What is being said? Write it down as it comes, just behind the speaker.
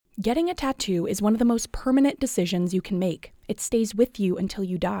Getting a tattoo is one of the most permanent decisions you can make. It stays with you until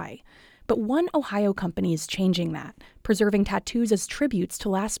you die. But one Ohio company is changing that, preserving tattoos as tributes to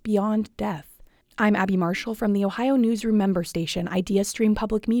last beyond death. I'm Abby Marshall from the Ohio Newsroom member station IdeaStream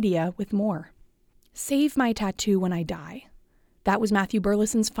Public Media with more. Save my tattoo when I die. That was Matthew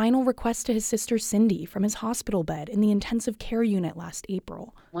Burleson's final request to his sister Cindy from his hospital bed in the intensive care unit last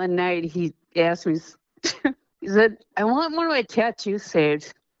April. One night he asked me, he said, I want one of my tattoos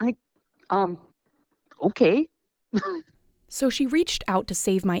saved. Okay. So she reached out to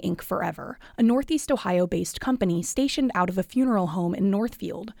Save My Ink Forever, a Northeast Ohio-based company stationed out of a funeral home in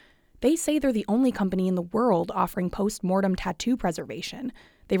Northfield. They say they're the only company in the world offering post-mortem tattoo preservation.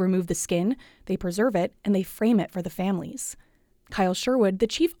 They remove the skin, they preserve it, and they frame it for the families. Kyle Sherwood, the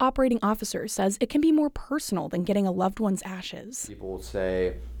chief operating officer, says it can be more personal than getting a loved one's ashes. People will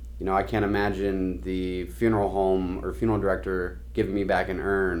say, I can't imagine the funeral home or funeral director giving me back an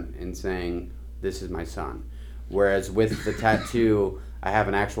urn and saying, this is my son. Whereas with the tattoo, I have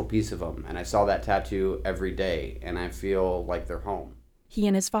an actual piece of them, and I saw that tattoo every day, and I feel like they're home. He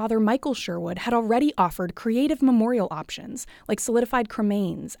and his father, Michael Sherwood, had already offered creative memorial options, like solidified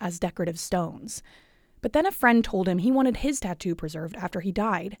cremains as decorative stones. But then a friend told him he wanted his tattoo preserved after he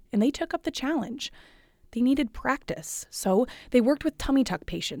died, and they took up the challenge. They needed practice, so they worked with tummy tuck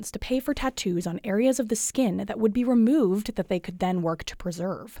patients to pay for tattoos on areas of the skin that would be removed that they could then work to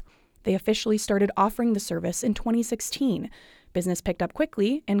preserve. They officially started offering the service in 2016. Business picked up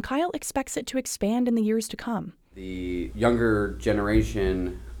quickly, and Kyle expects it to expand in the years to come. The younger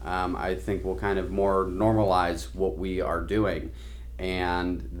generation, I think, will kind of more normalize what we are doing,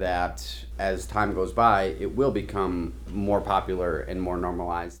 and that as time goes by, it will become more popular and more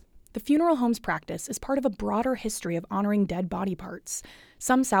normalized. The funeral home's practice is part of a broader history of honoring dead body parts.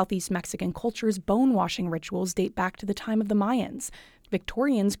 Some Southeast Mexican cultures' bone-washing rituals date back to the time of the Mayans.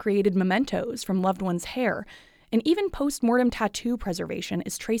 Victorians created mementos from loved ones' hair, and even post-mortem tattoo preservation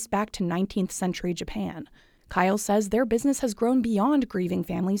is traced back to 19th century Japan. Kyle says their business has grown beyond grieving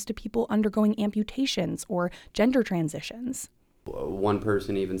families to people undergoing amputations or gender transitions. One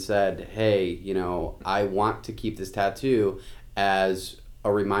person even said, hey, I want to keep this tattoo as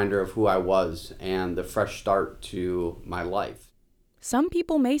a reminder of who I was and the fresh start to my life. Some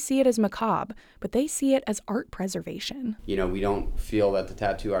people may see it as macabre, but they see it as art preservation. We don't feel that the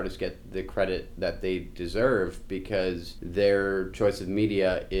tattoo artists get the credit that they deserve because their choice of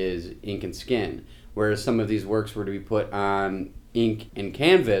media is ink and skin. Whereas some of these works were to be put on ink and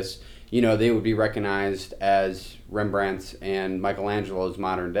canvas, they would be recognized as Rembrandt's and Michelangelo's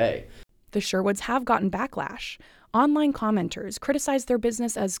modern day. The Sherwoods have gotten backlash. Online commenters criticize their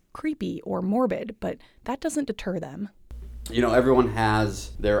business as creepy or morbid, but that doesn't deter them. Everyone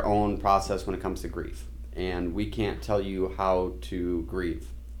has their own process when it comes to grief, and we can't tell you how to grieve.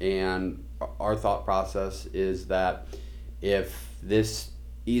 And our thought process is that if this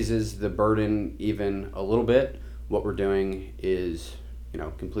eases the burden even a little bit, what we're doing is,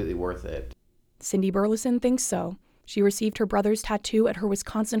 completely worth it. Cindy Burleson thinks so. She received her brother's tattoo at her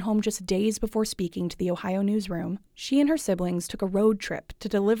Wisconsin home just days before speaking to the Ohio Newsroom. She and her siblings took a road trip to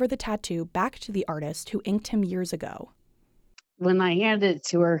deliver the tattoo back to the artist who inked him years ago. When I handed it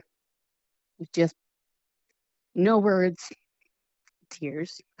to her, just no words,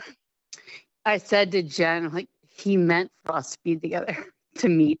 tears. I said to Jen, he meant for us to be together, to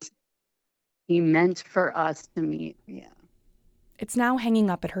meet. He meant for us to meet, yeah. It's now hanging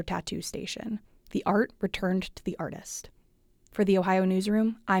up at her tattoo station. The art returned to the artist. For the Ohio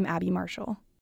Newsroom, I'm Abby Marshall.